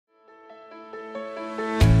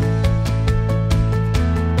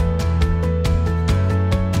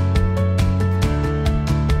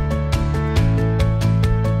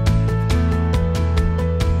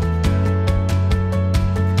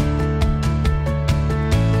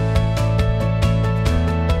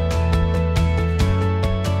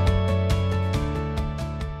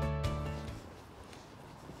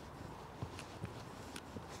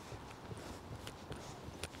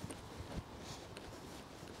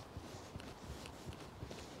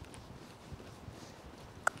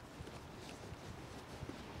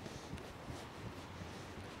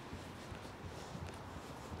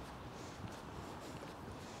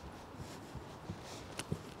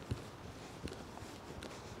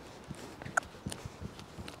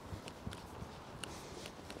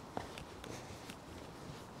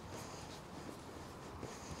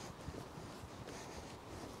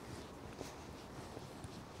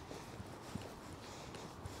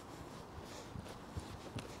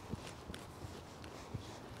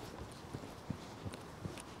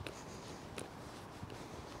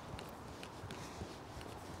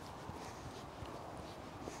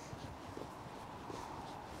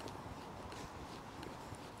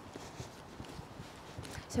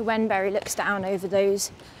So when Berry looks down over those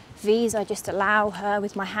V's, I just allow her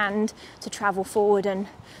with my hand to travel forward and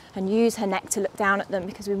use her neck to look down at them,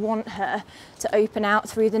 because we want her to open out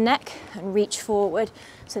through the neck and reach forward.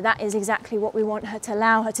 So that is exactly what we want her to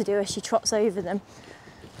allow her to do as she trots over them.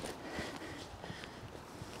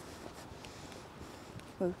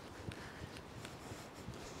 Ooh.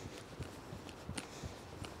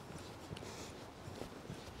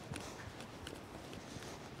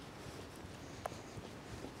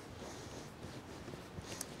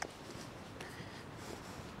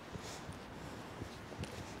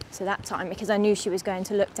 So that time, because I knew she was going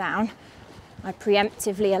to look down, I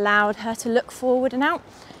preemptively allowed her to look forward and out.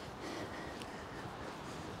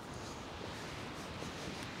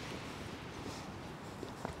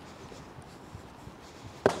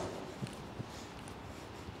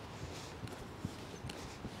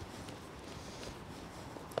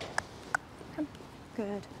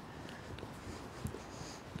 Good.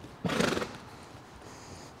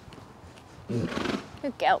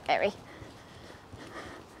 Good girl, Berry.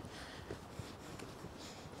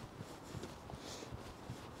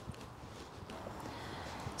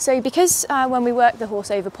 So because when we work the horse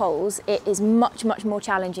over poles, it is much more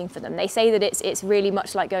challenging for them. They say that it's really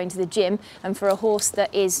much like going to the gym, and for a horse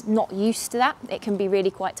that is not used to that, it can be really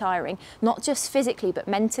quite tiring, not just physically but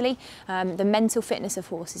mentally. The mental fitness of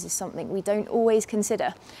horses is something we don't always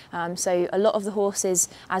consider. So a lot of the horses,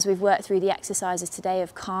 as we've worked through the exercises today,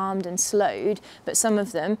 have calmed and slowed, but some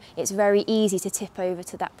of them, it's very easy to tip over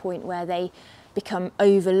to that point where they become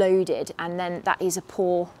overloaded, and then that is a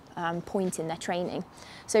poor point in their training.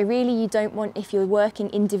 So really, you don't want, if you're working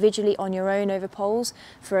individually on your own over poles,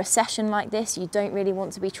 for a session like this, you don't really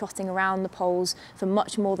want to be trotting around the poles for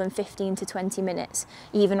much more than 15 to 20 minutes,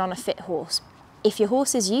 even on a fit horse. If your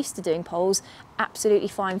horse is used to doing poles, absolutely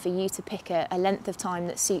fine for you to pick a length of time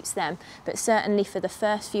that suits them. But certainly for the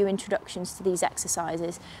first few introductions to these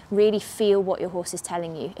exercises, really feel what your horse is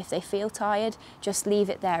telling you. If they feel tired, just leave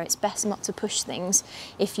it there. It's best not to push things.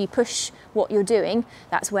 If you push what you're doing,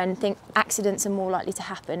 that's when accidents are more likely to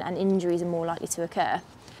happen and injuries are more likely to occur.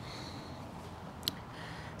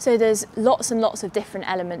 So there's lots and lots of different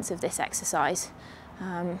elements of this exercise.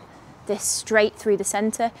 This straight through the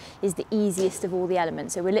centre is the easiest of all the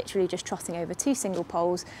elements. So we're literally just trotting over 2 single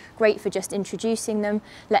poles, great for just introducing them,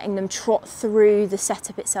 letting them trot through the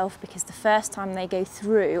setup itself, because the first time they go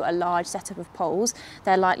through a large setup of poles,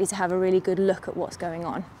 they're likely to have a really good look at what's going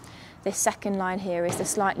on. This second line here is the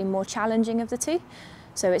slightly more challenging of the two.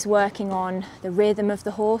 So it's working on the rhythm of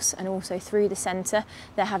the horse, and also through the centre,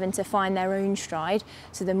 they're having to find their own stride.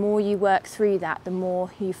 So the more you work through that, the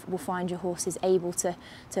more you will find your horse is able to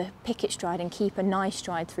pick its stride and keep a nice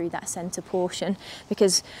stride through that centre portion,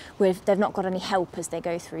 because they've not got any help as they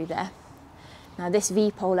go through there. Now this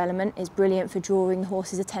V-pole element is brilliant for drawing the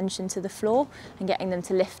horse's attention to the floor and getting them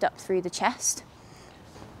to lift up through the chest.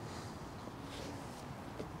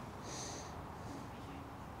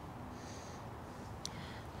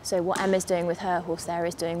 So what Emma's doing with her horse there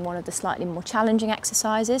is doing one of the slightly more challenging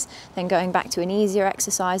exercises, then going back to an easier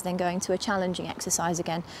exercise, then going to a challenging exercise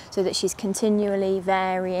again, so that she's continually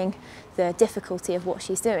varying the difficulty of what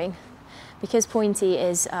she's doing. Because Pointy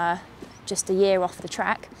is just a year off the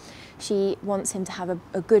track, she wants him to have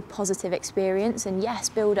a good positive experience, and yes,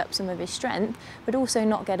 build up some of his strength, but also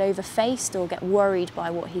not get overfaced or get worried by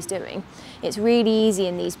what he's doing. It's really easy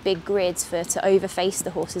in these big grids to overface the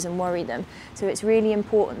horses and worry them. So it's really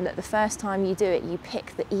important that the first time you do it, you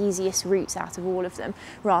pick the easiest routes out of all of them,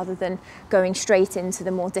 rather than going straight into the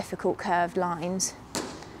more difficult curved lines.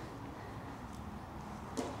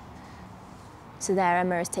 So there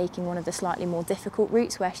Emma is taking one of the slightly more difficult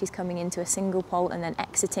routes, where she's coming into a single pole and then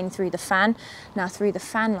exiting through the fan. Now through the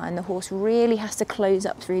fan line, the horse really has to close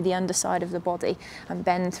up through the underside of the body and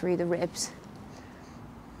bend through the ribs.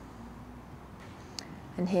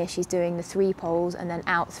 And here she's doing the 3 poles and then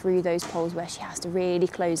out through those poles, where she has to really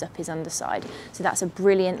close up his underside. So that's a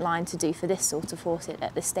brilliant line to do for this sort of horse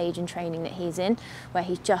at this stage in training that he's in, where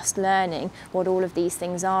he's just learning what all of these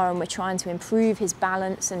things are, and we're trying to improve his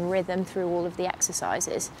balance and rhythm through all of the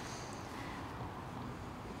exercises.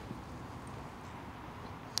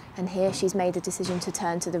 And here she's made a decision to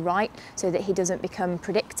turn to the right so that he doesn't become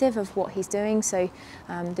predictive of what he's doing. So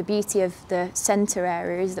the beauty of the centre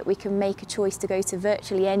area is that we can make a choice to go to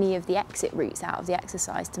virtually any of the exit routes out of the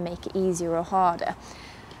exercise to make it easier or harder.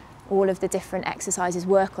 All of the different exercises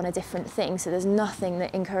work on a different thing, so there's nothing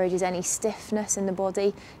that encourages any stiffness in the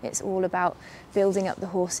body. It's all about building up the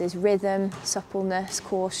horse's rhythm, suppleness,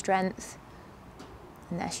 core strength.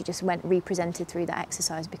 And there she just went represented through that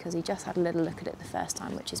exercise because he just had a little look at it the first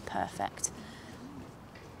time, which is perfect.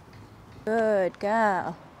 Good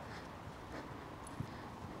girl.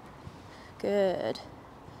 Good.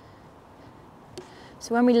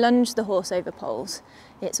 So when we lunge the horse over poles,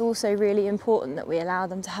 it's also really important that we allow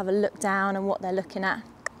them to have a look down and what they're looking at,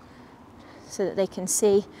 so that they can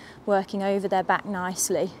see working over their back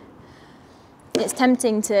nicely. It's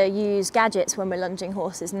tempting to use gadgets when we're lunging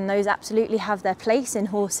horses, and those absolutely have their place in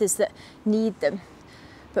horses that need them.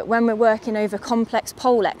 But when we're working over complex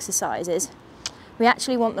pole exercises, we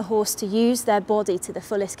actually want the horse to use their body to the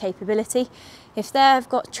fullest capability. If they've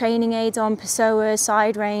got training aids on, Pessoas,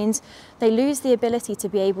 side reins, they lose the ability to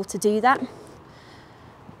be able to do that.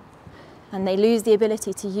 And they lose the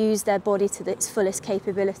ability to use their body to its fullest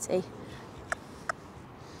capability.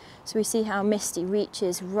 So we see how Misty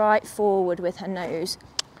reaches right forward with her nose.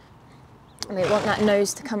 And we want that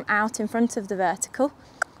nose to come out in front of the vertical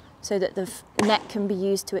so that the neck can be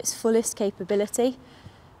used to its fullest capability,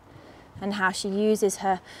 and how she uses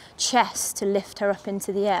her chest to lift her up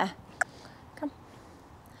into the air. Come.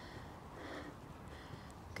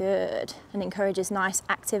 Good. And encourages nice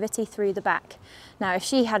activity through the back. Now, if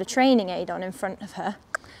she had a training aid on in front of her,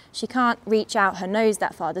 she can't reach out her nose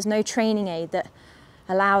that far. There's no training aid that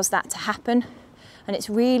allows that to happen. And it's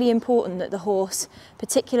really important that the horse,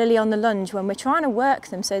 particularly on the lunge, when we're trying to work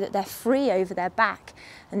them so that they're free over their back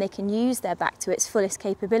and they can use their back to its fullest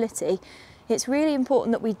capability, it's really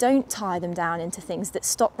important that we don't tie them down into things that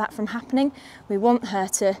stop that from happening. We want her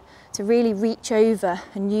to really reach over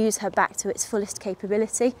and use her back to its fullest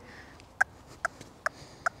capability.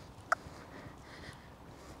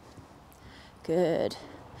 Good.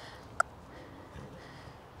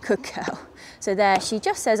 Good girl. So there, she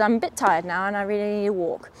just says, I'm a bit tired now and I really need a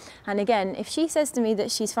walk. And again, if she says to me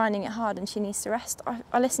that she's finding it hard and she needs to rest,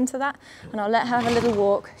 I listen to that and I'll let her have a little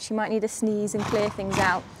walk. She might need a sneeze and clear things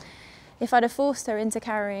out. If I'd have forced her into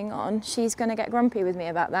carrying on, she's going to get grumpy with me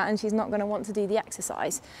about that and she's not going to want to do the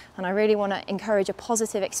exercise. And I really want to encourage a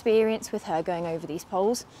positive experience with her going over these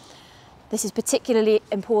poles. This is particularly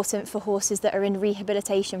important for horses that are in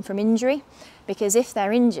rehabilitation from injury, because if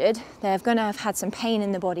they're injured, they're going to have had some pain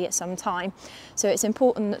in the body at some time. So it's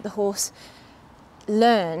important that the horse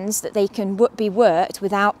learns that they can be worked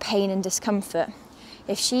without pain and discomfort.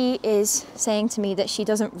 If she is saying to me that she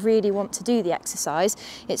doesn't really want to do the exercise,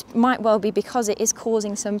 it might well be because it is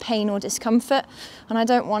causing some pain or discomfort, and I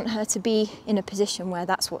don't want her to be in a position where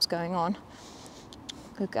that's what's going on.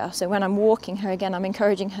 Good girl. So when I'm walking her again, I'm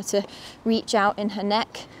encouraging her to reach out in her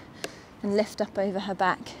neck and lift up over her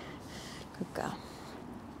back. Good girl.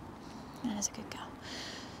 That is a good girl.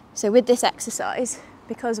 So with this exercise,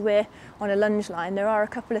 because we're on a lunge line, there are a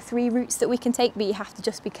couple of 3 routes that we can take, but you have to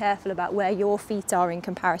just be careful about where your feet are in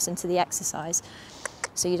comparison to the exercise,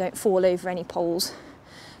 so you don't fall over any poles.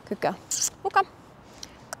 Good girl. Walk on.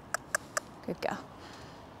 Good girl.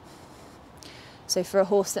 So for a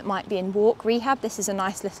horse that might be in walk rehab, this is a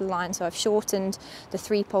nice little line. So I've shortened the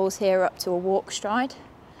 3 poles here up to a walk stride.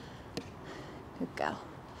 Good girl.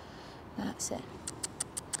 That's it.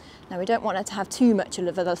 Now we don't want her to have too much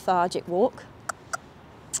of a lethargic walk.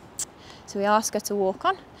 So we ask her to walk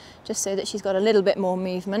on, just so that she's got a little bit more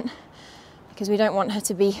movement, because we don't want her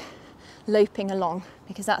to be loping along,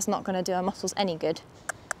 because that's not going to do her muscles any good.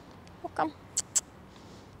 Walk on.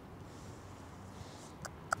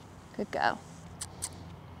 Good girl.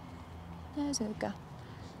 There's a good girl.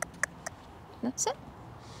 That's it.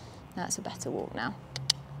 That's a better walk now.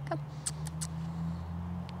 Come.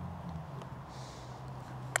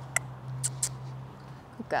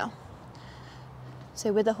 Good girl.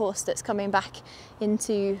 So with a horse that's coming back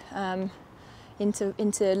into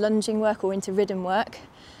lunging work or into ridden work,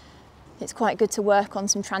 it's quite good to work on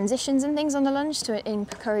some transitions and things on the lunge to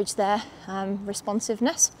encourage their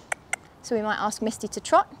responsiveness. So we might ask Misty to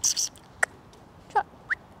trot. Trot.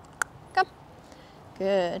 Come.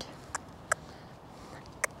 Good.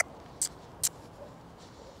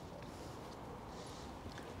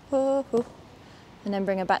 Oh, oh. And then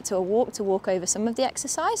bring her back to a walk to walk over some of the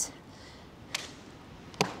exercise.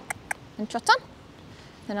 And trot on,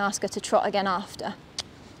 then ask her to trot again after.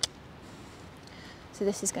 So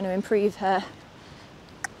this is going to improve her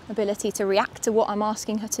ability to react to what I'm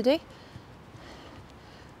asking her to do.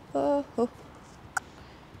 Oh, oh.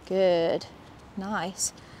 Good,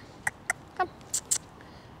 nice. Come,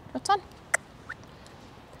 trot on.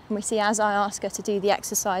 And we see as I ask her to do the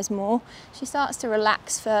exercise more, she starts to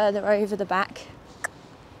relax further over the back.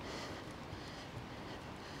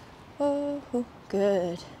 Oh, oh.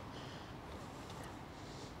 Good.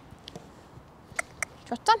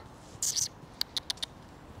 Trot on.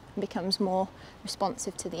 Becomes more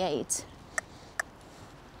responsive to the aids.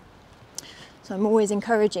 So I'm always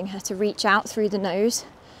encouraging her to reach out through the nose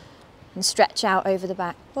and stretch out over the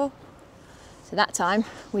back. Oh. So that time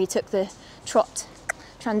we took the trot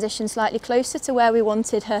transition slightly closer to where we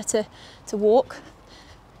wanted her to walk,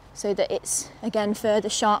 so that it's again further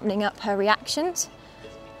sharpening up her reactions.